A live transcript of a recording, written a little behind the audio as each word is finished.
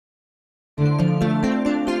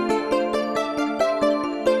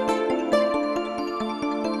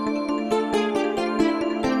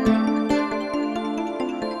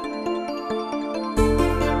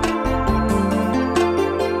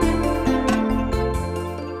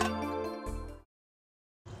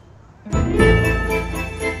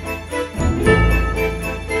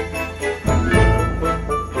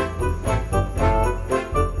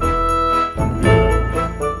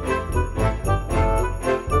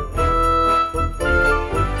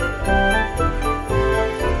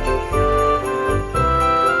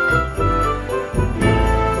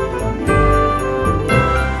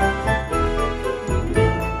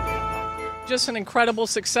just an incredible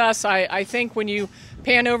success. I think when you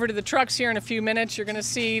pan over to the trucks here in a few minutes, you're going to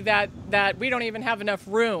see that we don't even have enough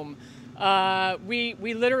room. We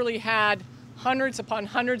literally had hundreds upon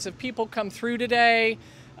hundreds of people come through today.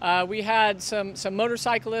 We had some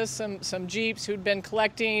motorcyclists, some Jeeps who'd been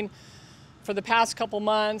collecting for the past couple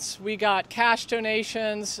months. We got cash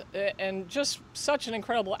donations and just such an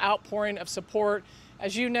incredible outpouring of support.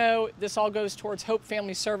 As you know, this all goes towards Hope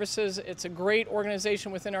Family Services. It's a great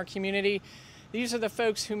organization within our community. These are the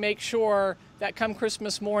folks who make sure that come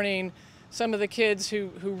Christmas morning, some of the kids who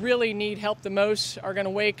really need help the most are going to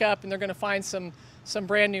wake up and they're going to find some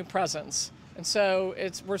brand new presents. And so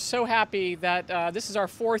we're so happy that this is our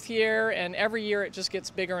 4th year, and every year it just gets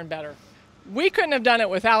bigger and better. We couldn't have done it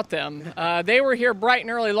without them. They were here bright and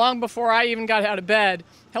early, long before I even got out of bed,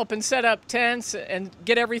 helping set up tents and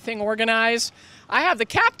get everything organized. I have the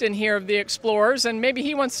captain here of the Explorers, and maybe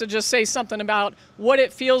he wants to just say something about what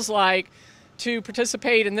it feels like to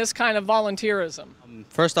participate in this kind of volunteerism.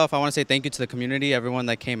 First off, I want to say thank you to the community, everyone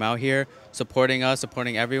that came out here, supporting us,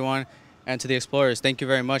 supporting everyone, and to the Explorers. Thank you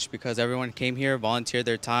very much, because everyone came here, volunteered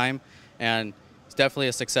their time, and it's definitely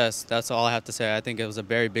a success. That's all I have to say. I think it was a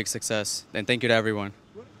very big success, and thank you to everyone.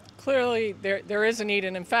 Clearly, there is a need,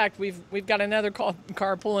 and in fact, we've got another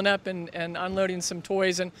car pulling up and unloading some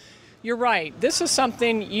toys. And you're right, this is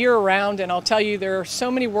something year-round, and I'll tell you, there are so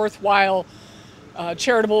many worthwhile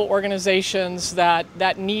charitable organizations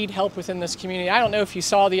that need help within this community. I don't know if you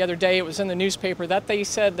saw the other day, it was in the newspaper, that they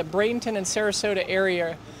said the Bradenton and Sarasota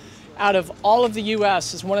area, out of all of the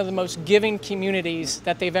U.S., is one of the most giving communities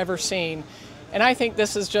that they've ever seen. And I think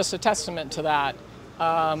this is just a testament to that.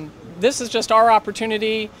 This is just our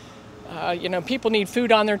opportunity. You know, people need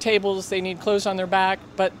food on their tables, they need clothes on their back,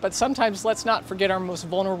 but sometimes let's not forget our most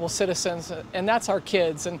vulnerable citizens, and that's our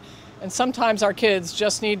kids. And sometimes our kids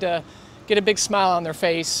just need to get a big smile on their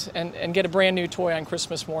face and get a brand new toy on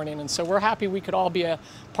Christmas morning. And so we're happy we could all be a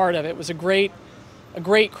part of it. It was a great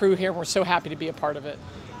crew here, and we're so happy to be a part of it.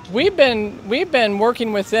 We've been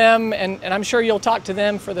working with them, and I'm sure you'll talk to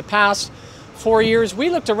them, for the past 4 years. We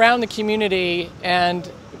looked around the community, and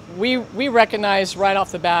we recognized right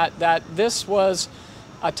off the bat that this was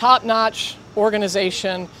a top-notch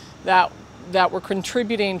organization that were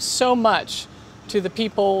contributing so much to the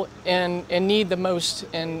people in need the most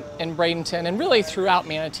in Bradenton and really throughout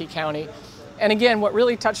Manatee County. And again, what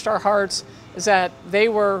really touched our hearts is that they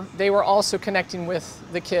were also connecting with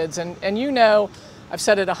the kids. And you know, I've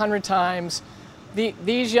said it 100 times,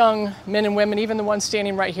 these young men and women, even the ones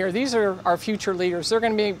standing right here, these are our future leaders. They're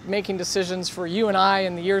going to be making decisions for you and I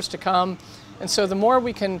in the years to come. And so the more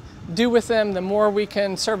we can do with them, the more we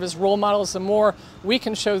can serve as role models, the more we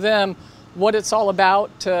can show them what it's all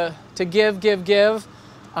about to give.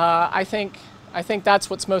 I think that's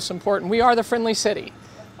what's most important. We are the friendly city.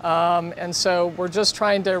 And so we're just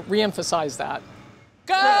trying to reemphasize that.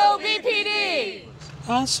 Go BPD!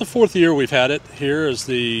 It's the 4th year we've had it here as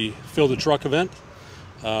the Fill the Truck event.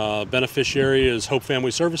 Beneficiary is Hope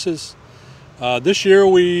Family Services. This year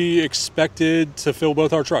we expected to fill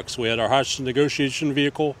both our trucks. We had our hostage negotiation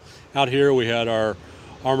vehicle out here. We had our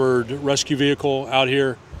armored rescue vehicle out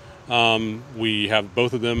here. We have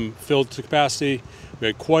both of them filled to capacity. We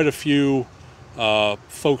had quite a few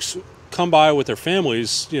folks come by with their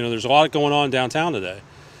families. You know, there's a lot going on downtown today,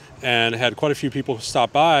 and had quite a few people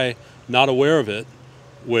stop by not aware of it,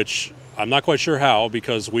 which I'm not quite sure how,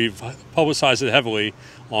 because we've publicized it heavily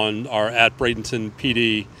on our @Bradenton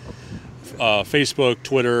PD Facebook,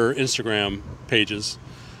 Twitter, Instagram pages.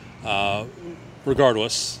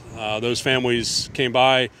 Regardless, those families came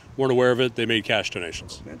by, weren't aware of it, they made cash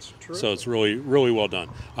donations. That's true. So it's really, really well done.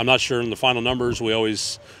 I'm not sure in the final numbers. We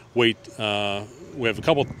always wait. We have a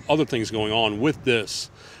couple other things going on with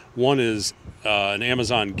this. One is an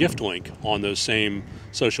Amazon gift link on those same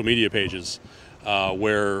social media pages,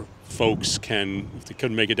 where folks can, if they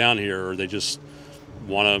couldn't make it down here or they just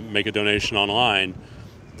want to make a donation online,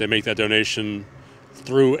 they make that donation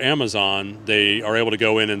through Amazon. They are able to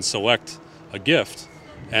go in and select a gift,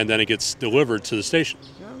 and then it gets delivered to the station.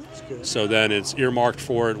 Yeah, that's good. So then it's earmarked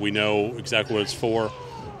for it. We know exactly what it's for,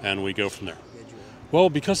 and we go from there. Well,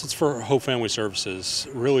 because it's for Hope Family Services,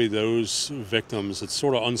 really those victims, it's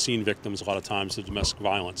sort of unseen victims a lot of times of domestic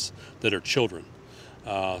violence that are children.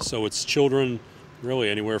 So it's children really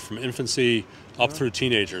anywhere from infancy up through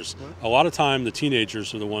teenagers. A lot of time the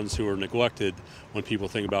teenagers are the ones who are neglected when people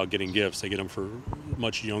think about getting gifts. They get them for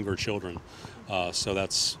much younger children. So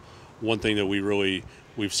that's one thing that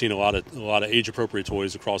we've seen a lot of age-appropriate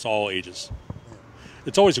toys across all ages.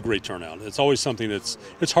 It's always a great turnout. It's always something it's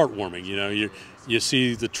heartwarming. You know, you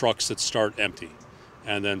see the trucks that start empty,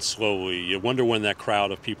 and then slowly you wonder when that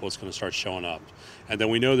crowd of people is going to start showing up. And then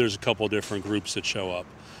we know there's a couple of different groups that show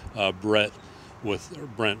up. Brent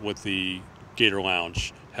with the Gator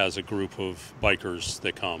Lounge has a group of bikers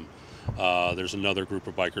that come. There's another group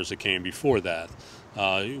of bikers that came before that.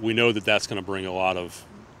 We know that that's going to bring a lot of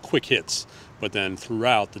quick hits, but then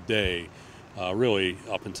throughout the day, really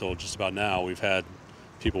up until just about now, we've had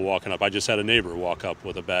people walking up. I just had a neighbor walk up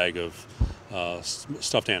with a bag of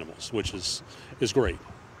stuffed animals, which is great.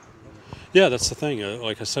 Yeah, that's the thing.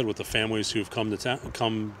 Like I said, with the families who've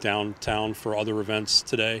come downtown for other events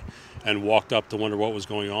today, and walked up to wonder what was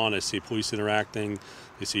going on. I see police interacting.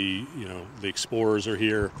 They see, the explorers are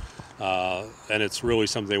here, and it's really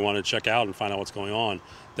something they want to check out and find out what's going on.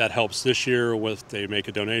 That helps this year with they make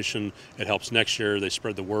a donation. It helps next year. They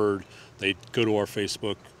spread the word. They go to our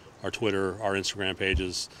Facebook, our Twitter, our Instagram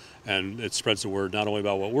pages, and it spreads the word not only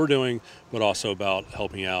about what we're doing, but also about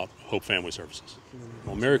helping out Hope Family Services.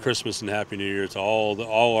 Well, Merry Christmas and Happy New Year to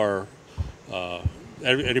all our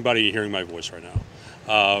anybody hearing my voice right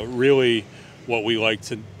now. Really, what we like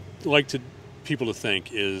to people to think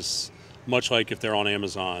is much like if they're on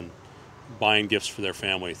Amazon buying gifts for their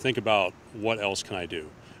family. Think about what else can I do,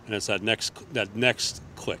 and it's that next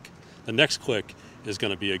click. The next click is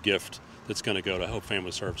going to be a gift that's going to go to Hope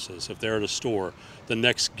Family Services. If they're at a store, the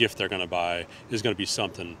next gift they're going to buy is going to be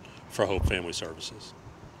something for Hope Family Services.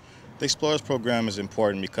 The Explorers program is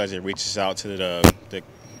important because it reaches out to the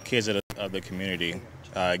kids of the community.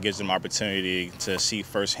 It gives them opportunity to see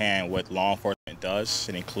firsthand what law enforcement does.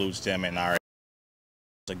 It includes them in our.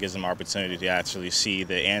 It gives them opportunity to actually see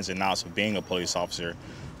the ins and outs of being a police officer.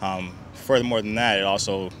 Furthermore than that, it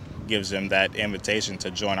also gives them that invitation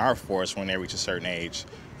to join our force when they reach a certain age.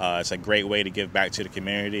 It's a great way to give back to the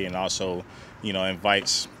community, and also,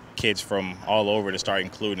 invites kids from all over to start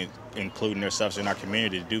including themselves in our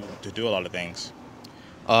community to do a lot of things.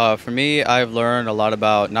 For me, I've learned a lot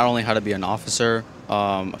about not only how to be an officer,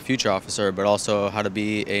 a future officer, but also how to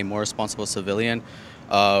be a more responsible civilian.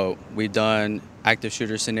 We've done active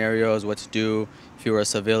shooter scenarios, what to do if you were a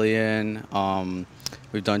civilian.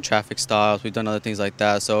 We've done traffic stops. We've done other things like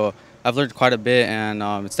that. So I've learned quite a bit, and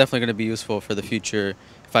it's definitely going to be useful for the future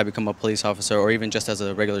if I become a police officer or even just as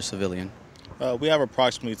a regular civilian. We have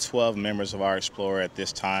approximately 12 members of our Explorer at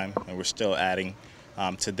this time, and we're still adding.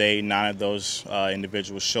 Today, 9 of those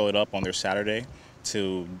individuals showed up on their Saturday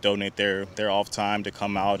to donate their off time to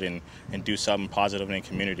come out and do something positive in the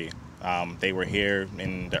community. They were here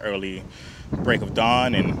in the early break of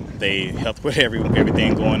dawn, and they helped with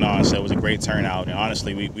everything going on, so it was a great turnout. And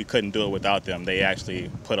honestly, we couldn't do it without them. They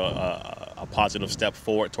actually put a positive step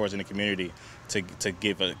forward towards in the community to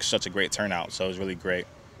give such a great turnout, so it was really great.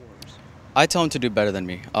 I tell them to do better than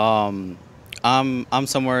me. I'm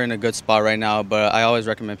somewhere in a good spot right now, but I always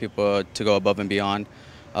recommend people to go above and beyond.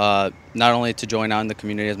 Not only to join out in the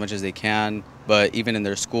community as much as they can, but even in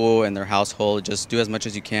their school and their household, just do as much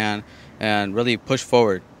as you can and really push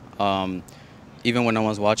forward. Even when no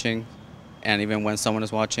one's watching, and even when someone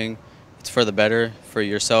is watching, it's for the better, for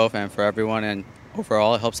yourself and for everyone, and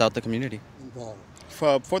overall it helps out the community.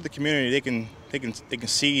 For the community, they can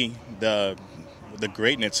see the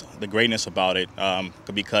greatness about it,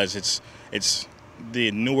 because it's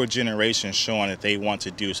the newer generation showing that they want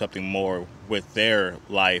to do something more with their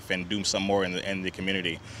life and do some more in the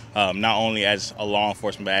community. Not only as a law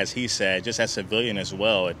enforcement, but as he said, just as civilian as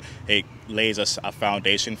well. It lays us a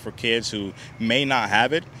foundation for kids who may not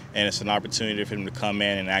have it, and it's an opportunity for them to come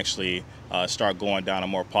in and actually start going down a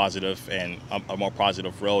more positive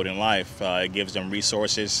road in life. It gives them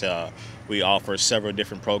resources. We offer several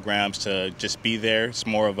different programs to just be there. It's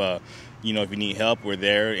more of a, if you need help, we're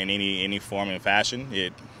there in any form and fashion.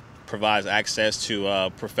 It provides access to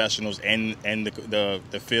professionals in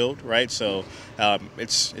the field, right? So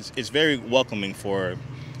it's very welcoming for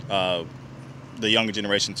the younger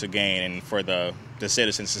generation to gain, and for the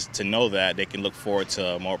citizens to know that they can look forward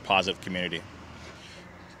to a more positive community.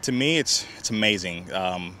 To me, it's amazing.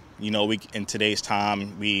 We in today's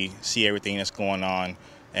time, we see everything that's going on,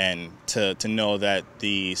 and to know that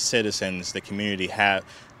the citizens, the community have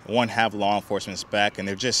law enforcement's back, and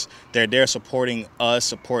they're there supporting us,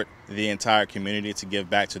 support the entire community to give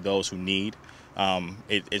back to those who need.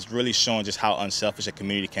 It's really showing just how unselfish a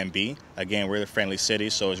community can be. Again, we're a friendly city,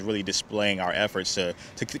 so it's really displaying our efforts to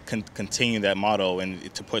continue that motto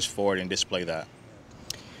and to push forward and display that.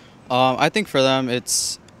 I think for them,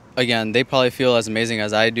 again, they probably feel as amazing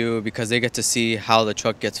as I do because they get to see how the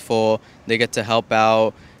truck gets full. They get to help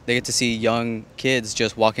out. They get to see young kids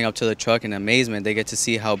just walking up to the truck in amazement. They get to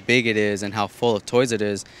see how big it is and how full of toys it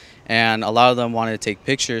is. And a lot of them wanted to take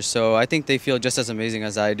pictures. So I think they feel just as amazing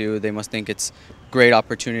as I do. They must think it's great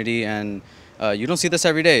opportunity, and you don't see this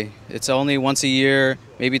every day. It's only once a year,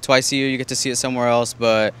 maybe twice a year you get to see it somewhere else,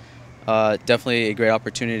 but definitely a great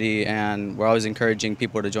opportunity, and we're always encouraging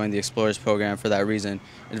people to join the Explorers program for that reason.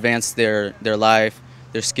 Advance their life,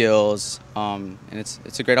 their skills, and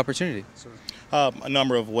it's a great opportunity. A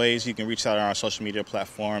number of ways you can reach out on our social media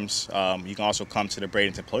platforms. You can also come to the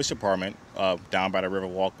Bradenton Police Department down by the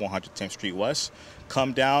Riverwalk, 110th Street West.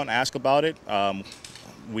 Come down, ask about it.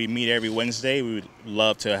 We meet every Wednesday. We would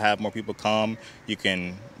love to have more people come.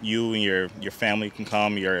 You and your family can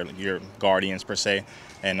come, your guardians per se,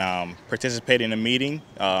 and participate in the meeting.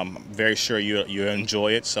 I'm very sure you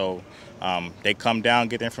enjoy it. So they come down,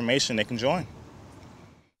 get the information, they can join.